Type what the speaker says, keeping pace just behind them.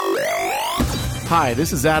Hi,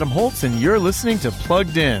 this is Adam Holtz, and you're listening to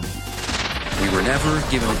Plugged In. We were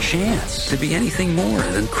never given a chance to be anything more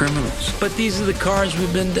than criminals. But these are the cards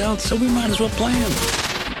we've been dealt, so we might as well play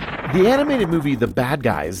them. The animated movie The Bad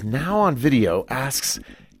Guys, now on video, asks,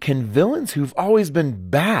 can villains who've always been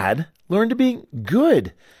bad learn to be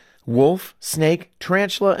good? Wolf, Snake,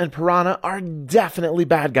 Tarantula, and Piranha are definitely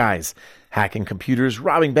bad guys. Hacking computers,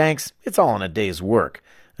 robbing banks, it's all in a day's work,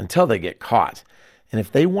 until they get caught. And if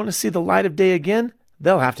they want to see the light of day again,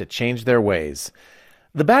 they'll have to change their ways.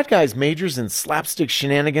 The Bad Guys majors in slapstick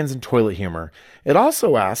shenanigans and toilet humor. It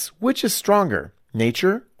also asks, which is stronger,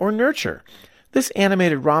 nature or nurture? This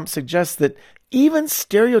animated romp suggests that even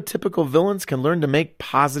stereotypical villains can learn to make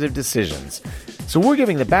positive decisions. So we're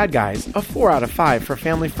giving The Bad Guys a 4 out of 5 for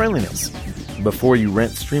family friendliness. Before you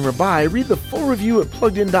rent, stream, or buy, read the full review at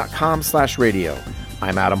pluggedin.com/radio.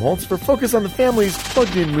 I'm Adam Holtz for Focus on the Family's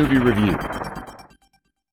Plugged In Movie Review.